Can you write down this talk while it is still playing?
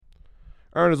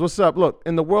Ernest, what's up? Look,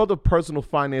 in the world of personal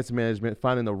finance management,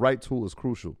 finding the right tool is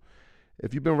crucial.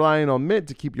 If you've been relying on Mint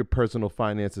to keep your personal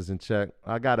finances in check,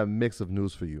 I got a mix of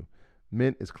news for you.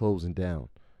 Mint is closing down.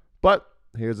 But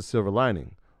here's a silver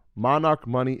lining. Monarch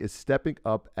Money is stepping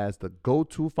up as the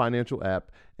go-to financial app,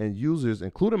 and users,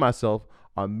 including myself,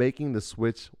 are making the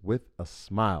switch with a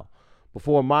smile.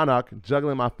 Before Monarch,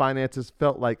 juggling my finances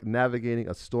felt like navigating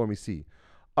a stormy sea.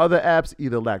 Other apps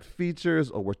either lacked features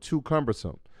or were too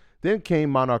cumbersome. Then came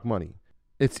Monarch Money.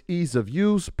 Its ease of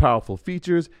use, powerful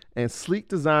features, and sleek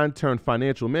design turned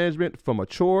financial management from a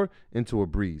chore into a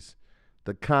breeze.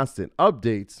 The constant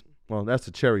updates, well, that's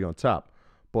the cherry on top.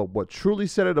 But what truly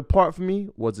set it apart for me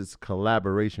was its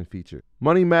collaboration feature.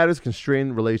 Money matters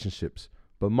constrain relationships,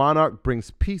 but Monarch brings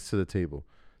peace to the table.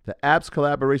 The app's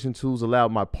collaboration tools allow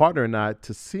my partner and I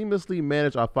to seamlessly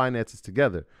manage our finances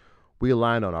together. We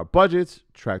aligned on our budgets,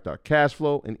 tracked our cash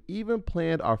flow, and even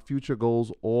planned our future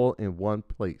goals all in one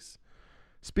place.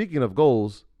 Speaking of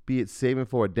goals, be it saving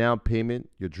for a down payment,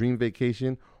 your dream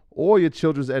vacation, or your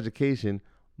children's education,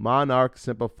 Monarch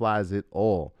simplifies it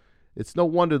all. It's no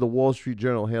wonder the Wall Street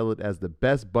Journal hailed it as the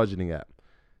best budgeting app.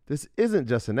 This isn't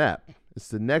just an app. It's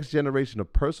the next generation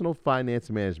of personal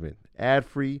finance management,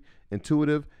 ad-free,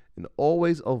 intuitive, and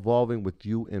always evolving with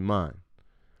you in mind.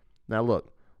 Now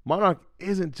look, Monarch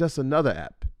isn't just another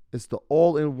app. It's the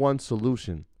all-in-one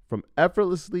solution. From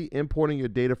effortlessly importing your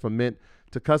data from Mint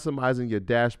to customizing your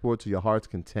dashboard to your heart's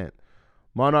content.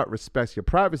 Monarch respects your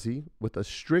privacy with a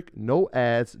strict no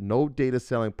ads, no data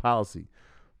selling policy.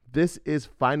 This is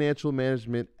financial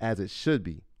management as it should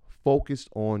be, focused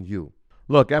on you.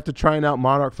 Look, after trying out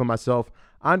Monarch for myself,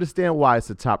 I understand why it's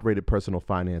the top-rated personal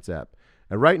finance app.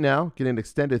 And right now, get an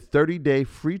extended 30-day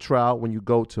free trial when you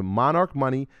go to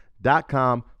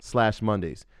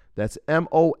monarchmoney.com/Mondays. That's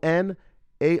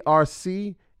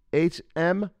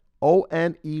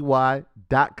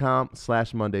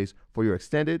monarchmoney.com/Mondays for your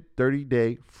extended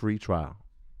 30-day free trial.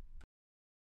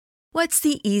 What's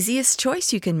the easiest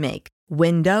choice you can make?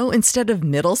 Window instead of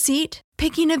middle seat?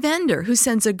 Picking a vendor who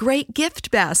sends a great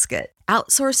gift basket?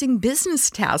 Outsourcing business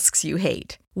tasks you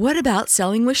hate? What about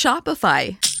selling with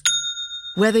Shopify?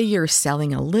 Whether you're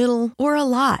selling a little or a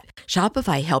lot,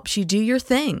 Shopify helps you do your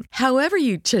thing, however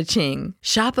you cha-ching.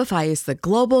 Shopify is the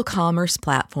global commerce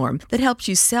platform that helps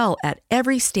you sell at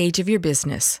every stage of your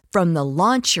business. From the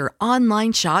launch your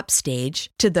online shop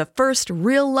stage to the first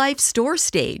real-life store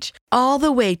stage, all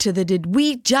the way to the did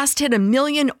we just hit a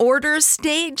million orders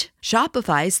stage.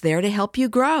 Shopify's there to help you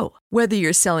grow. Whether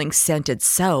you're selling scented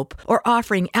soap or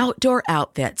offering outdoor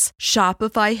outfits,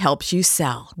 Shopify helps you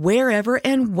sell. Wherever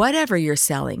and whatever you're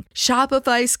selling,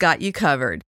 Shopify's got you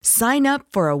covered. Sign up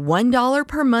for a $1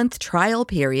 per month trial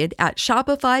period at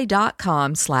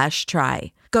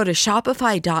shopify.com/try. Go to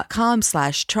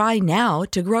shopify.com/try now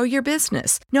to grow your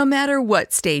business, no matter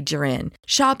what stage you're in.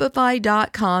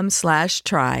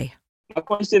 Shopify.com/try. My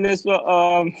question is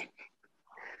for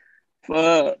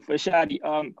Shadi.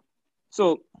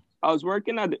 So I was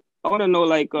working at I want to know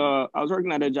I was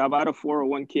working at a job. I had a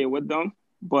 401k with them,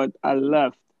 but I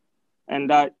left, and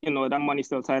that that money's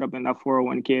still tied up in that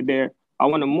 401k there. I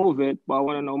want to move it, but I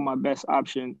want to know my best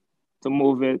option to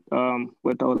move it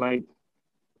without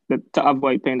to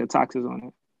avoid paying the taxes on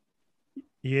it.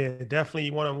 Yeah, definitely.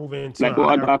 You want to move it into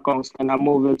what other accounts can I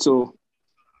move it to?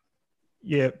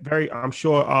 Yeah, I'm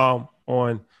sure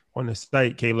on the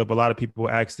site, Caleb, a lot of people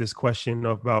ask this question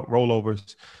about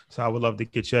rollovers. So I would love to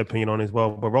get your opinion on it as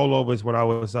well. But rollovers, when I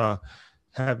was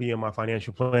heavy in my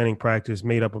financial planning practice,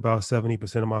 made up about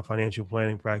 70% of my financial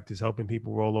planning practice. Helping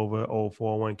people roll over old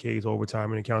 401ks or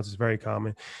retirement accounts is very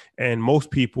common. And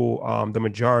most people, the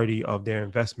majority of their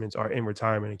investments are in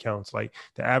retirement accounts. Like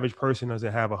the average person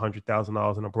doesn't have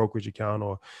 $100,000 in a brokerage account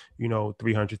or,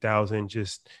 $300,000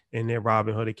 just in their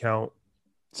Robinhood account.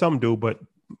 Some do, but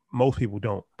most people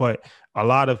don't. But a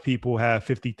lot of people have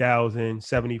 50,000,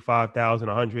 75,000,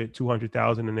 100,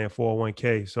 200,000 in their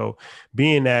 401k. So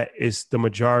being that it's the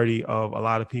majority of a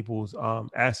lot of people's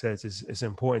assets, it's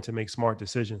important to make smart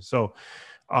decisions. So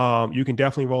you can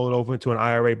definitely roll it over into an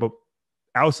IRA. But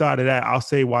outside of that, I'll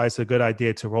say why it's a good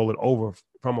idea to roll it over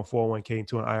from a 401k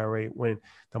into an IRA when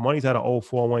the money's out of old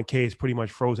 401k is pretty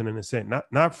much frozen in a sense.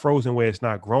 Not frozen where it's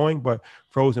not growing, but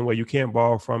frozen where you can't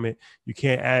borrow from it. You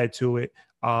can't add to it.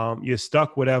 You're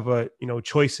stuck whatever,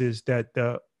 choices that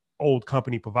the old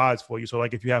company provides for you. So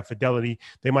like if you have Fidelity,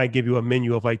 they might give you a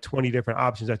menu of like 20 different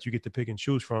options that you get to pick and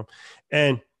choose from.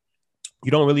 And you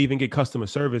don't really even get customer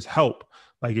service help.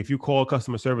 Like if you call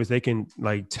customer service, they can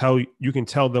you can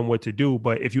tell them what to do.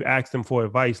 But if you ask them for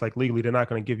advice, like legally, they're not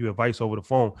going to give you advice over the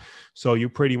phone. So you're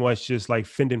pretty much just like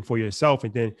fending for yourself.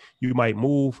 And then you might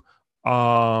move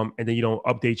and then you don't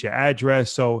update your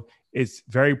address. So it's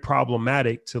very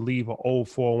problematic to leave an old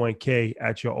 401k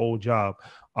at your old job.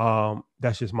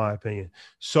 That's just my opinion.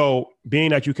 So being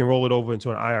that you can roll it over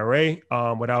into an IRA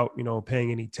without,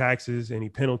 paying any taxes, any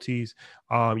penalties,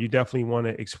 you definitely want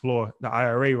to explore the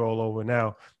IRA rollover.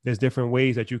 Now, there's different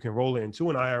ways that you can roll it into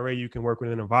an IRA. You can work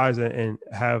with an advisor and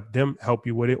have them help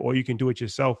you with it, or you can do it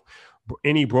yourself.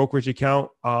 Any brokerage account,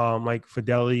 like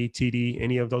Fidelity, TD,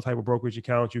 any of those type of brokerage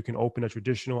accounts, you can open a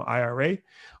traditional IRA.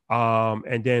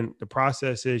 And then the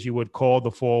process is you would call the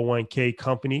 401k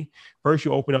company. First,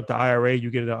 you open up the IRA,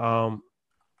 you get an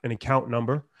account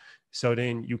number. So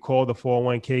then you call the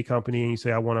 401k company and you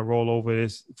say, I want to roll over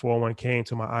this 401k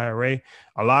into my IRA.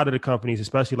 A lot of the companies,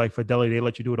 especially like Fidelity, they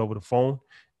let you do it over the phone,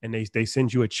 and they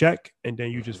send you a check, and then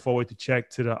you just forward the check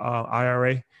to the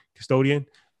IRA custodian.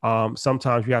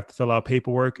 Sometimes you have to fill out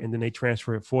paperwork and then they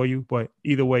transfer it for you. But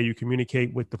either way, you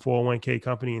communicate with the 401k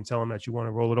company and tell them that you want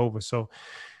to roll it over. So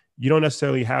you don't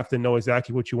necessarily have to know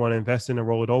exactly what you want to invest in and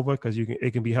roll it over, because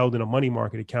it can be held in a money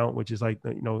market account, which is like,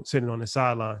 sitting on the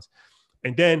sidelines.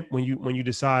 And then when you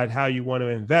decide how you want to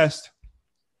invest,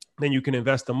 then you can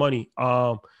invest the money.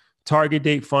 Target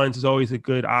date funds is always a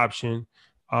good option.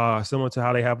 Similar to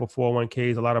how they have a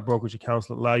 401ks, a lot of brokerage accounts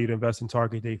allow you to invest in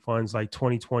target date funds like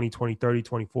 2020, 2030,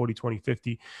 2040,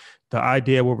 2050. The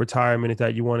idea with retirement is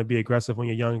that you want to be aggressive when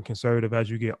you're young and conservative as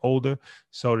you get older.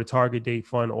 So the target date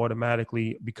fund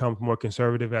automatically becomes more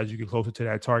conservative as you get closer to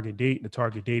that target date. The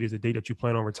target date is the date that you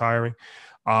plan on retiring.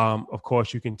 Of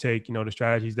course, you can take, the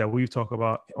strategies that we've talked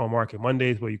about on Market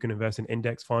Mondays, where you can invest in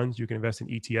index funds, you can invest in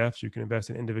ETFs, you can invest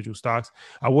in individual stocks.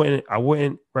 I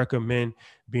wouldn't recommend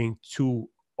being too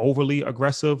overly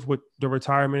aggressive with the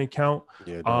retirement account.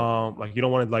 Yeah, like you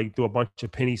don't want to do a bunch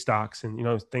of penny stocks and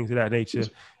things of that nature.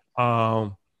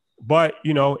 But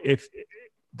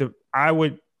I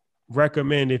would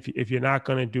recommend if you're not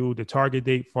going to do the target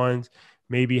date funds,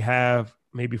 maybe have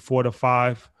 4 to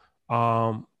 5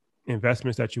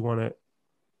 investments that you want to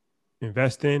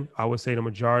invest in. I would say the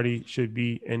majority should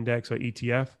be index or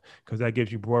ETF, because that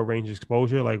gives you broad range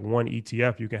exposure. Like one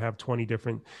ETF, you can have 30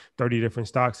 different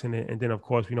stocks in it. And then of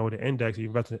course, the index, you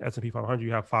invest in S&P 500,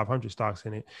 you have 500 stocks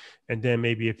in it. And then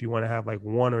maybe if you want to have like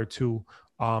 1 or 2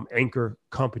 anchor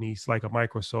companies like a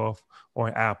Microsoft or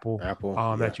an Apple,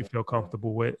 that you feel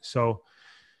comfortable with. So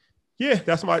yeah,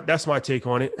 that's my take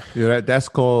on it. Yeah, that's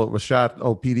called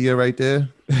Rashadopedia right there.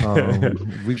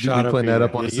 We be putting that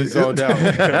up on the system.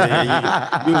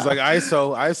 He was like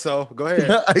ISO. Go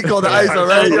ahead. He called the ISO,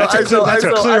 right?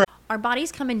 ISO. Our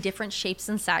bodies come in different shapes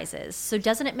and sizes, so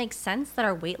doesn't it make sense that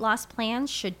our weight loss plans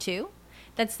should too?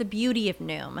 That's the beauty of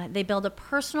Noom. They build a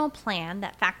personal plan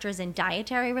that factors in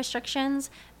dietary restrictions,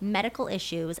 medical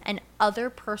issues, and other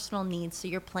personal needs so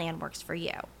your plan works for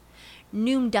you.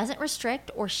 Noom doesn't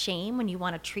restrict or shame when you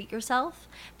want to treat yourself.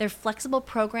 Their flexible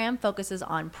program focuses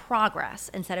on progress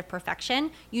instead of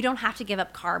perfection. You don't have to give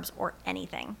up carbs or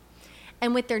anything.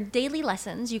 And with their daily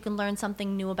lessons, you can learn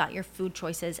something new about your food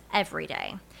choices every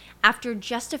day. After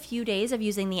just a few days of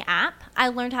using the app, I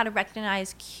learned how to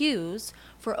recognize cues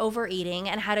for overeating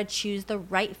and how to choose the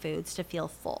right foods to feel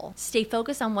full. Stay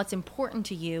focused on what's important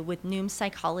to you with Noom's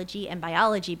psychology and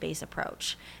biology-based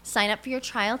approach. Sign up for your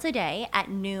trial today at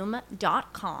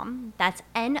Noom.com. That's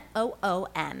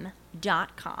Noom.com.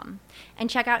 And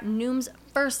check out Noom's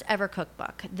first ever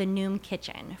cookbook, The Noom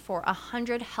Kitchen, for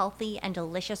 100 healthy and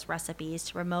delicious recipes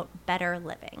to promote better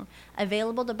living.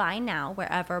 Available to buy now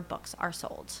wherever books are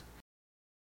sold.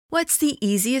 What's the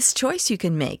easiest choice you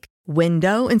can make?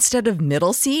 Window instead of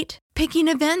middle seat? Picking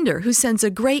a vendor who sends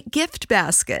a great gift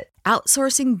basket?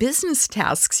 Outsourcing business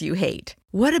tasks you hate?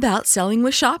 What about selling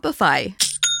with Shopify?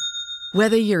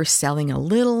 Whether you're selling a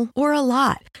little or a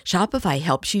lot, Shopify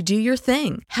helps you do your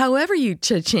thing, however you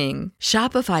cha-ching.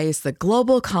 Shopify is the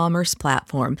global commerce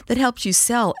platform that helps you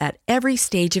sell at every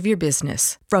stage of your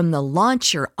business. From the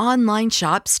launch your online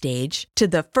shop stage to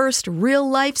the first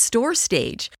real-life store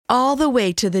stage, all the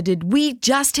way to the did we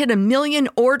just hit 1 million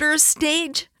orders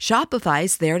stage.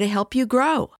 Shopify's there to help you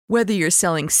grow. Whether you're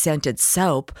selling scented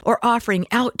soap or offering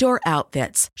outdoor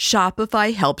outfits,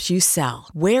 Shopify helps you sell.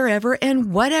 Wherever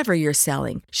and whatever you're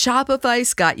selling,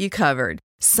 Shopify's got you covered.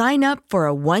 Sign up for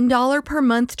a $1 per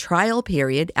month trial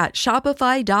period at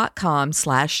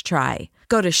shopify.com/try.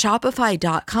 Go to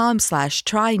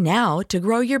shopify.com/try now to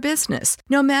grow your business,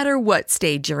 no matter what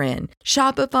stage you're in.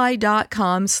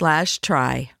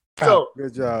 Shopify.com/try. So,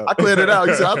 good job. I cleared it out.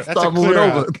 You said I'll start moving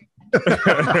over.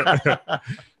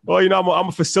 Well, I'm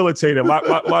a facilitator.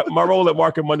 My role at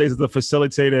Market Mondays is a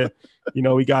facilitator.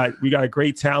 We got a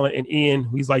great talent in Ian.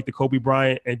 He's like the Kobe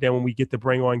Bryant. And then when we get to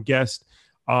bring on guests,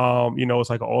 It's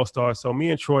like an all-star. So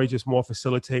me and Troy just more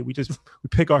facilitate. We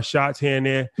pick our shots here and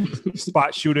there.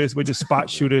 Spot shooters. We're just spot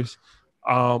shooters.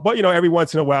 But every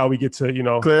once in a while we get to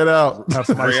clear it out. Have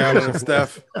some Ray Allen and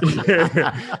Steph.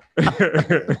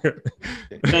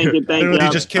 Thank you.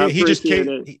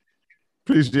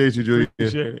 Appreciate you, Julian.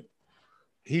 Appreciate it.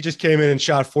 He just came in and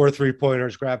shot 4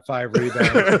 3-pointers, grabbed 5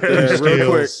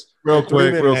 rebounds. Real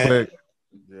quick.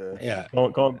 Yeah.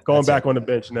 Going back on the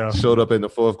bench now. Showed up in the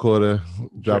fourth quarter,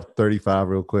 dropped 35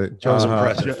 real quick. Joe's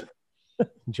impressive.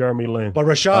 Jeremy Lin. But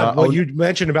Rashad, what you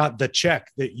mentioned about the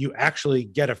check, that you actually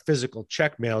get a physical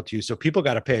check mailed to you. So people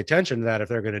got to pay attention to that if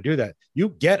they're going to do that. You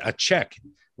get a check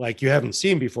like you haven't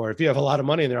seen before. If you have a lot of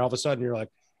money in there, all of a sudden you're like,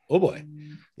 oh boy,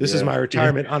 this is my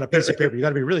retirement on a piece of paper. You got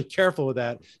to be really careful with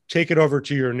that. Take it over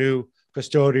to your new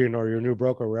custodian or your new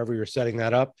broker, wherever you're setting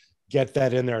that up. Get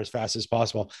that in there as fast as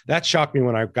possible. That shocked me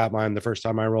when I got mine the first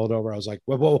time I rolled over. I was like,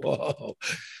 whoa.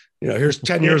 Here's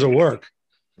 10 years of work.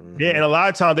 Yeah, and a lot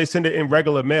of times they send it in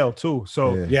regular mail too.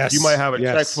 So you might have a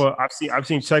check for I've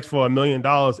seen checks for $1 million,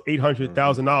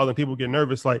 $800,000, and people get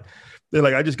nervous. Like they're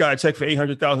like, I just got a check for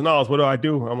 $800,000. What do I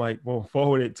do? I'm like, well,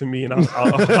 forward it to me, and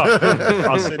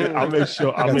I'll send it. I'll make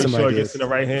sure it gets in the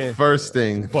right hand. First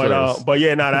thing, but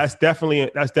yeah, that's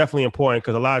definitely important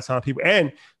because a lot of times people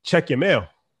and check your mail.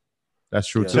 That's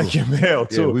true too. Check your mail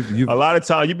too. A lot of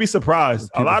times you'd be surprised.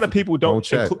 A lot of people don't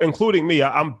check, including me.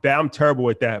 I'm terrible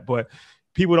at that, but.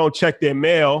 People don't check their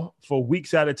mail for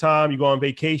weeks at a time. You go on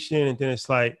vacation, and then it's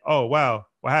like, oh, wow,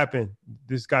 what happened?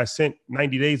 This guy sent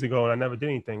 90 days ago, and I never did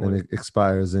anything with it. And it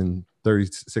expires in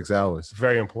 36 hours.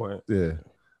 Very important. Yeah.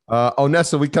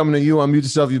 Onessa, we coming to you. Unmute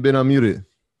yourself. You've been unmuted.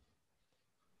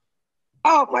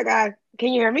 Oh, my God.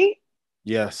 Can you hear me?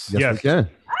 Yes, we can. I'm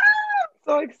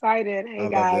so excited. Hey,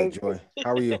 guys. Joy.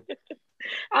 How are you?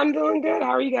 I'm doing good.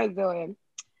 How are you guys doing?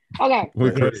 Okay.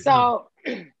 We're good. So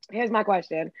here's my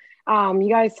question. You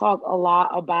guys talk a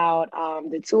lot about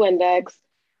the 2 index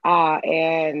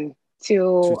and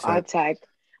 2 tech,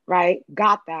 right?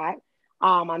 Got that.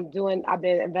 I've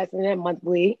been investing in it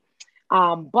monthly,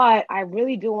 but I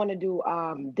really do want to do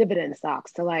dividend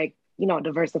stocks to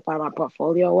diversify my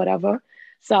portfolio or whatever.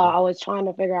 So I was trying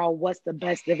to figure out what's the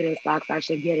best dividend stocks I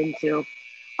should get into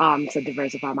to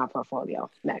diversify my portfolio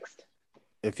next.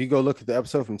 If you go look at the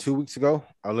episode from 2 weeks ago,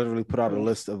 I literally put out a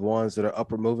list of ones that are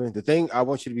upward moving. The thing I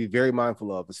want you to be very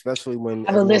mindful of, especially when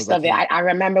I have a list of it. I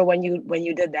remember when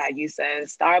you did that, you said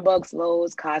Starbucks,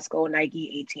 Lowe's, Costco,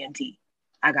 Nike, AT&T.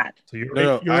 I got it. So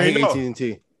I hate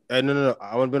AT&T. No.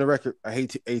 I want to be on the record. I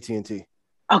hate AT&T.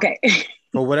 Okay.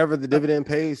 For whatever the dividend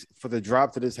pays for the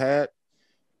drop that it's had,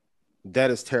 that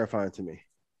is terrifying to me.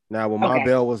 Now, when my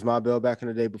bill was my bill back in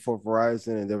the day before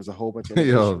Verizon, and there was a whole bunch of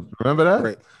remember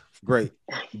that? Great.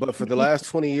 But for the last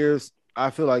 20 years, I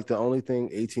feel like the only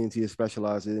thing AT&T is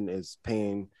specialized in is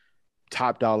paying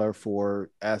top dollar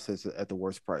for assets at the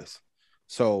worst price.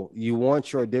 So you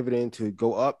want your dividend to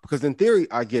go up because in theory,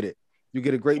 I get it. You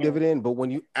get a great dividend, but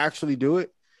when you actually do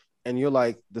it and you're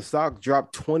like, the stock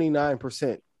dropped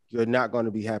 29%, you're not going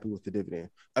to be happy with the dividend,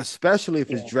 especially if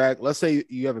it's dragged. Let's say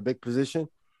you have a big position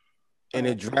and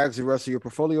it drags the rest of your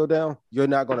portfolio down. You're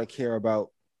not going to care about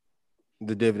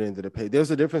the dividend that it paid.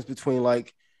 There's a difference between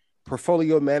like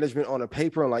portfolio management on a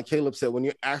paper and like Caleb said, when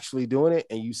you're actually doing it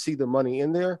and you see the money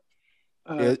in there,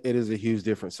 it is a huge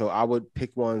difference. So I would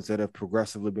pick ones that have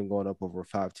progressively been going up over a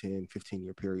 5, 10,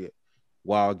 15-year period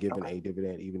while giving a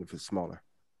dividend, even if it's smaller.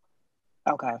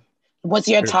 Okay. What's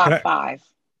your top 5?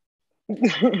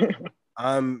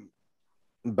 I'm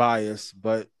biased,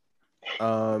 but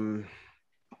I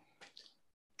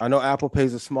know Apple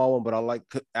pays a small one, but I like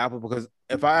Apple because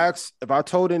if I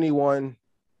told anyone,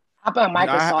 I put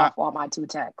Microsoft on my 2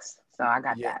 techs, so I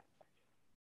got that.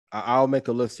 I'll make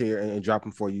a list here and drop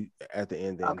them for you at the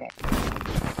end. Then. Okay.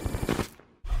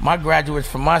 My graduates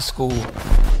from my school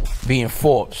being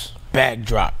Forbes, bag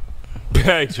drop,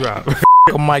 a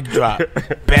mic drop,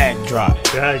 bag drop.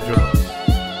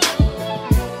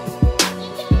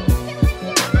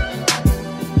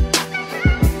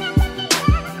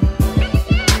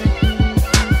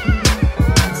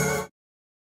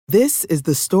 This is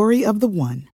the story of the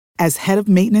one. As head of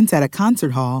maintenance at a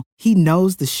concert hall, he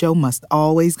knows the show must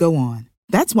always go on.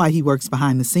 That's why he works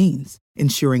behind the scenes,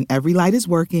 ensuring every light is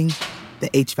working, the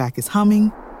HVAC is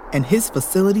humming, and his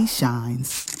facility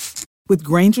shines. With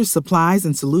Grainger's supplies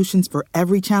and solutions for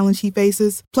every challenge he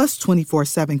faces, plus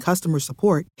 24/7 customer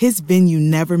support, his venue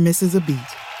never misses a beat.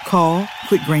 Call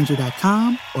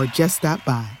quickgrainger.com or just stop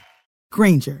by.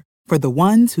 Grainger, for the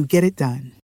ones who get it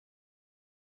done.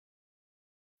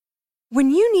 When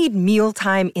you need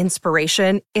mealtime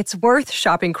inspiration, it's worth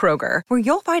shopping Kroger, where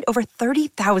you'll find over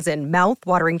 30,000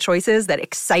 mouth-watering choices that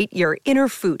excite your inner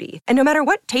foodie. And no matter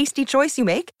what tasty choice you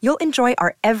make, you'll enjoy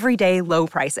our everyday low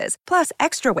prices, plus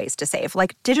extra ways to save,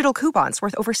 like digital coupons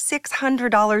worth over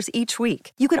 $600 each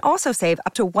week. You can also save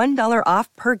up to $1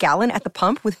 off per gallon at the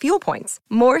pump with fuel points.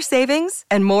 More savings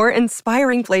and more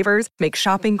inspiring flavors make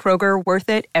shopping Kroger worth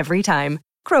it every time.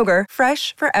 Kroger,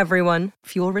 fresh for everyone.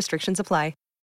 Fuel restrictions apply.